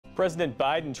President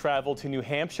Biden traveled to New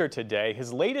Hampshire today,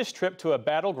 his latest trip to a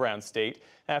battleground state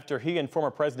after he and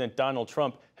former President Donald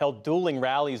Trump held dueling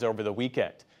rallies over the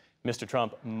weekend. Mr.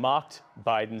 Trump mocked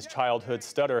Biden's childhood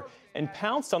stutter and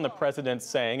pounced on the president,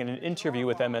 saying in an interview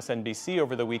with MSNBC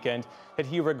over the weekend that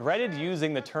he regretted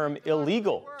using the term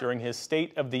illegal during his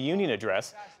State of the Union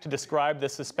address to describe the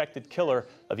suspected killer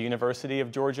of University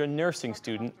of Georgia nursing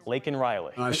student Laken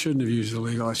Riley. I shouldn't have used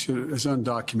illegal. It's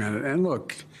undocumented. And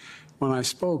look, when I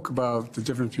spoke about the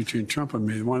difference between Trump and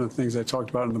me, one of the things I talked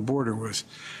about on the border was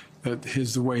that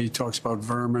the way he talks about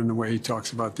vermin, the way he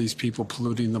talks about these people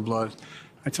polluting the blood.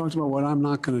 I talked about what I'm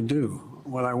not going to do,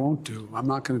 what I won't do. I'm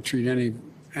not going to treat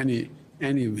any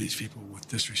of these people with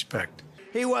disrespect.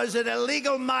 He was an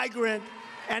illegal migrant,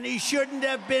 and he shouldn't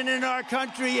have been in our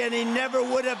country, and he never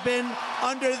would have been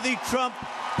under the Trump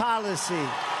policy.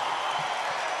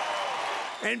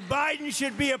 And Biden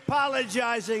should be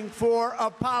apologizing for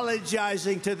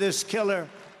apologizing to this killer.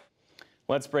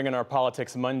 Let's bring in our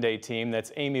Politics Monday team.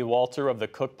 That's Amy Walter of the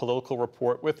Cook Political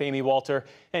Report with Amy Walter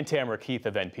and Tamara Keith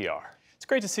of NPR. It's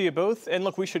great to see you both. And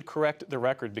look, we should correct the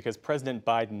record because President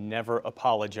Biden never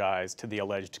apologized to the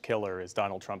alleged killer, as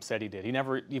Donald Trump said he did. He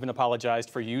never even apologized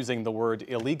for using the word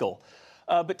illegal.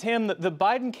 But Tam, the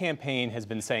Biden campaign has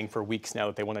been saying for weeks now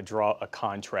that they want to draw a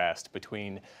contrast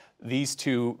between these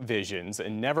two visions,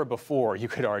 and never before, you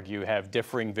could argue, have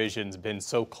differing visions been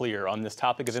so clear on this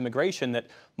topic of immigration that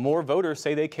more voters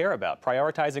say they care about,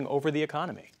 prioritizing over the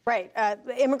economy. Right.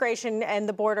 Immigration and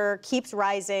the border keeps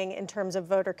rising in terms of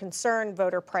voter concern,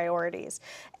 voter priorities.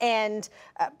 And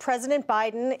President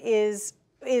Biden is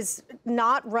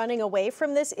not running away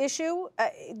from this issue.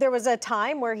 There was a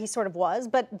time where he sort of was,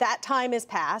 but that time is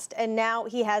past, and now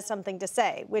he has something to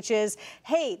say, which is,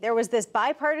 hey, there was this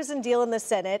bipartisan deal in the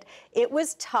Senate. It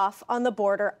was tough on the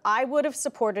border. I would have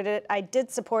supported it. I did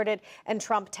support it, and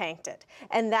Trump tanked it.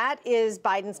 And that is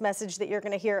Biden's message that you're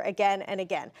going to hear again and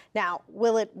again. Now,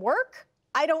 will it work?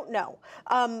 I don't know.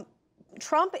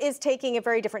 Trump is taking a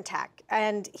very different tack,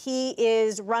 and he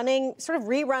is sort of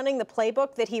rerunning the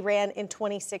playbook that he ran in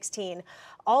 2016,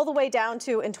 all the way down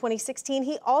to, in 2016,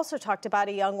 he also talked about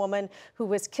a young woman who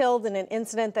was killed in an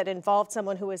incident that involved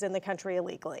someone who was in the country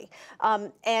illegally.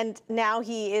 And now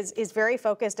he is very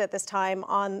focused at this time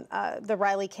on the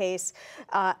Riley case,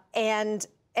 and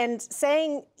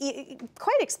saying,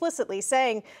 quite explicitly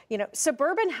saying, you know,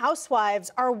 suburban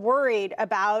housewives are worried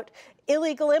about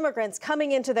illegal immigrants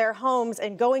coming into their homes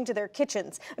and going to their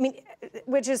kitchens. I mean,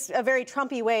 which is a very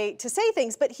Trumpy way to say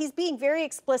things, but he's being very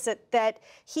explicit that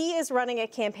he is running a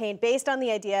campaign based on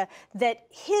the idea that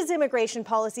his immigration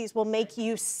policies will make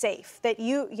you safe, that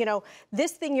you know,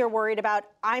 this thing you're worried about,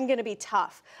 I'm going to be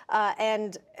tough.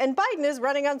 And Biden is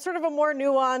running on sort of a more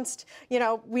nuanced, you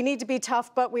know, we need to be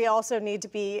tough, but we also need to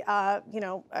be,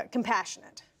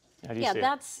 compassionate. How do you see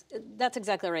it? That's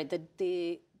exactly right.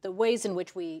 The ways in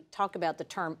which we talk about the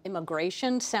term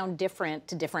immigration sound different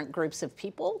to different groups of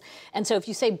people. And so if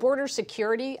you say border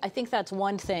security, I think that's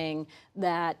one thing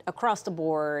that across the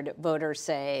board voters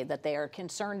say that they are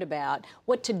concerned about.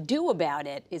 What to do about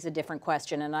it is a different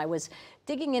question. And I was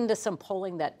digging into some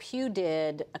polling that Pew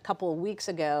did a couple of weeks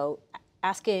ago,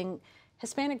 asking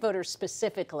Hispanic voters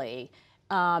specifically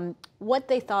what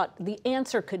they thought the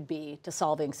answer could be to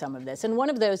solving some of this. And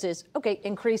one of those is, okay,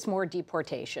 increase more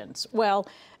deportations. Well,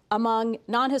 among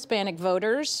non-Hispanic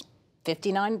voters,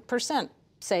 59%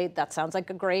 say that sounds like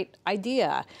a great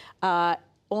idea.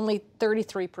 Only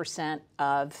 33%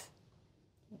 of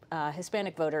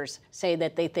Hispanic voters say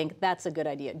that they think that's a good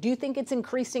idea. Do you think it's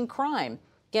increasing crime?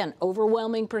 Again,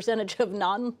 overwhelming percentage of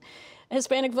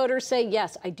non-Hispanic voters say,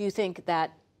 yes, I do think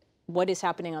that what is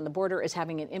happening on the border is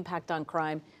having an impact on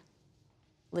crime.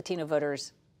 Latino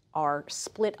voters are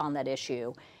split on that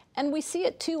issue. And we see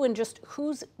it, too, in just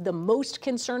who's the most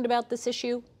concerned about this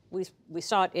issue. We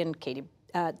saw it in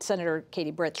Senator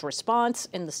Katie Britt's response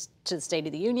to the State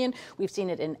of the Union. We've seen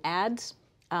it in ads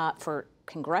for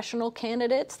congressional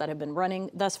candidates that have been running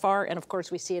thus far. And, of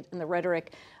course, we see it in the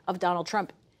rhetoric of Donald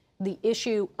Trump. The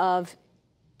issue of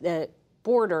the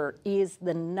border is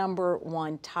the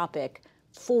 #1 topic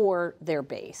for their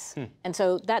base. And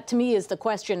so that, to me, is the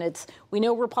question. We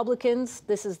know Republicans,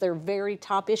 this is their very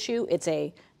top issue. It's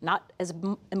not as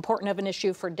important of an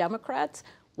issue for Democrats.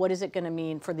 What is it going to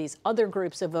mean for these other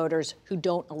groups of voters who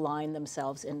don't align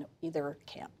themselves in either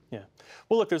camp? Yeah.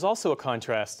 Well, look, there's also a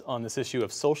contrast on this issue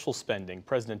of social spending.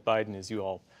 President Biden, as you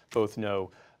all both know,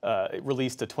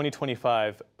 released a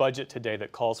 2025 budget today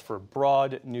that calls for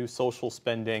broad new social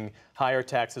spending, higher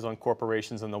taxes on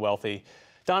corporations and the wealthy.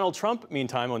 Donald Trump,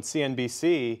 meantime, on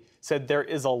CNBC, said there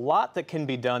is a lot that can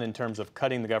be done in terms of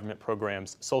cutting the government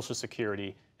programs, Social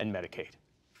Security, and Medicaid.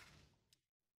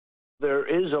 There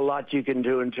is a lot you can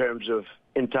do in terms of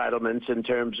entitlements, in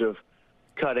terms of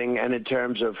cutting, and in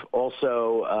terms of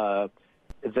also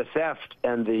the theft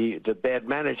and the bad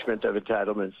management of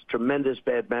entitlements, tremendous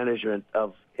bad management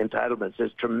of entitlements.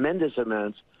 There's tremendous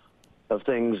amounts of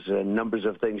things and numbers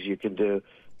of things you can do.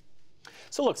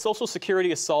 So look, Social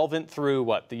Security is solvent through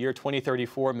what? The year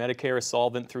 2034. Medicare is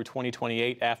solvent through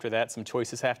 2028. After that, some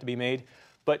choices have to be made.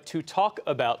 But to talk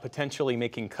about potentially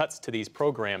making cuts to these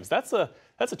programs, that's a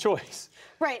choice.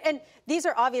 Right, and these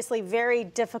are obviously very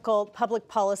difficult public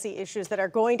policy issues that are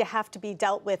going to have to be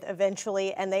dealt with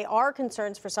eventually, and they are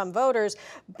concerns for some voters.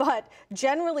 But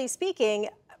generally speaking,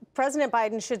 President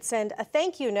Biden should send a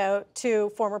thank you note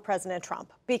to former President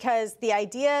Trump, because the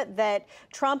idea that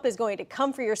Trump is going to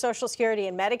come for your Social Security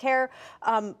and Medicare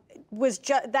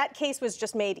that case was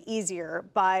just made easier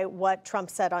by what Trump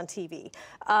said on TV,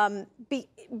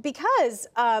 because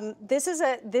this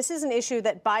is an issue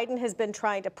that Biden has been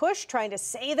trying to push, trying to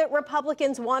say that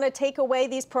Republicans want to take away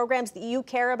these programs that you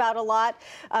care about a lot.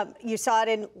 You saw it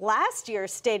in last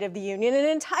year's State of the Union, an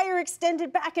entire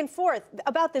extended back and forth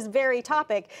about this very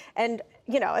topic, and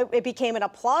it became an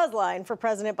applause line for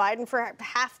President Biden for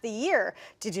half the year.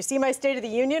 Did you see my State of the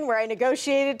Union where I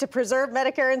negotiated to preserve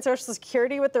Medicare and Social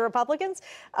Security with the Republicans?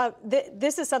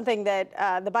 This is something that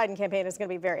the Biden campaign is going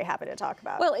to be very happy to talk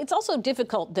about. Well, it's also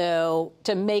difficult, though,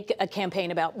 to make a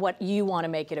campaign about what you want to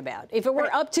make it about. If it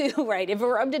were up to if it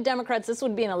were up to Democrats, this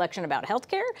would be an election about health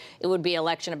care. It would be an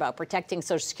election about protecting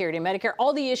Social Security and Medicare.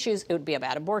 All the issues, it would be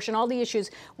about abortion, all the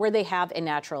issues where they have a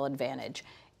natural advantage.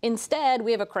 Instead,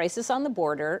 we have a crisis on the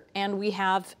border, and we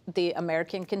have the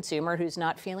American consumer who's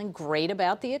not feeling great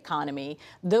about the economy.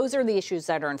 Those are the issues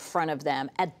that are in front of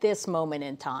them at this moment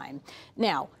in time.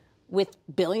 Now, with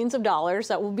billions of dollars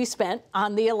that will be spent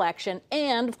on the election,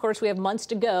 and of course we have months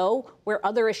to go where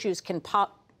other issues can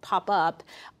pop up,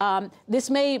 this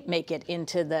may make it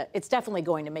into it's definitely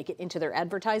going to make it into their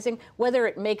advertising. Whether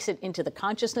it makes it into the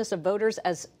consciousness of voters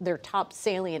as their top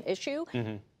salient issue,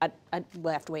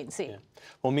 we'll have to wait and see. Yeah.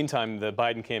 Well, meantime, the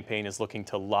Biden campaign is looking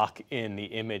to lock in the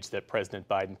image that President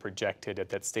Biden projected at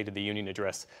that State of the Union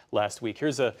address last week.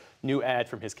 Here's a new ad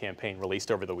from his campaign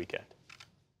released over the weekend.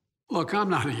 Look, I'm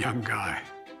not a young guy.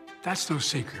 That's no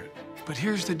secret. But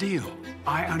here's the deal.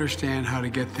 I understand how to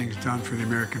get things done for the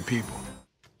American people.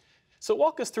 So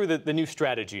walk us through the new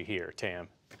strategy here, Tam.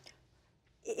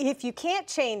 If you can't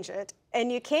change it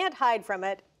and you can't hide from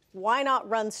it, why not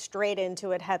run straight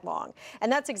into it headlong? And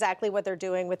that's exactly what they're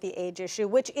doing with the age issue,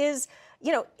 which is,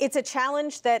 it's a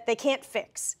challenge that they can't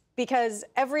fix, because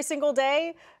every single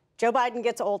day Joe Biden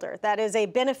gets older. That is a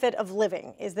benefit of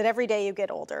living, is that every day you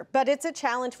get older. But it's a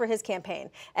challenge for his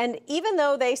campaign. And even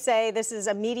though they say this is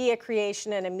a media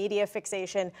creation and a media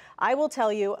fixation, I will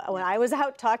tell you, when I was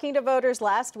out talking to voters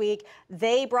last week,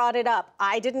 they brought it up.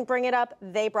 I didn't bring it up.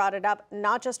 They brought it up,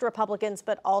 not just Republicans,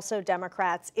 but also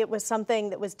Democrats. It was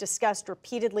something that was discussed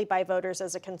repeatedly by voters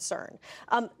as a concern.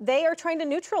 They are trying to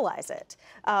neutralize it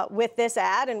with this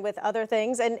ad and with other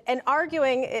things, and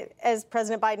arguing, as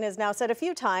President Biden has now said a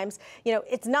few times,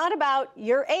 it's not about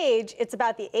your age, it's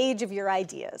about the age of your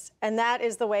ideas. And that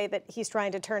is the way that he's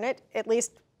trying to turn it, at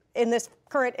least in this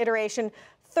current iteration.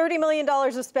 $30 million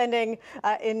of spending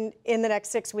in the next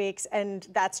 6 weeks, and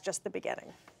that's just the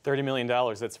beginning. $30 million,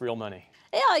 that's real money.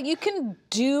 Yeah, you can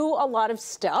do a lot of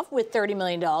stuff with $30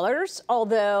 million,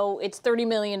 although it's $30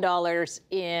 million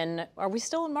in, are we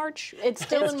still in March? It's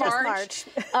still in March.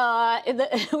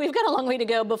 We've got a long way to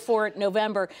go before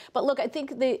November. But look, I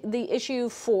think the issue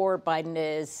for Biden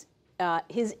is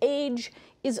his age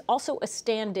is also a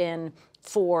stand-in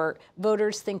for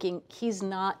voters thinking he's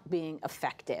not being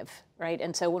effective, right?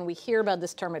 And so when we hear about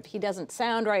this term, if he doesn't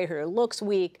sound right or looks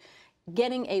weak,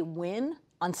 getting a win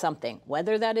on something,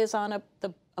 whether that is on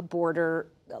a border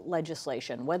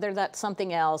legislation, whether that's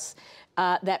something else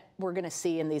that we're going to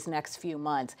see in these next few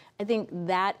months, I think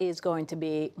that is going to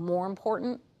be more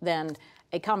important than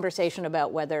a conversation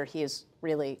about whether he is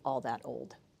really all that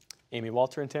old. Amy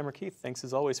Walter and Tamara Keith, thanks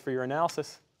as always for your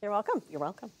analysis. You're welcome. You're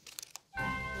welcome.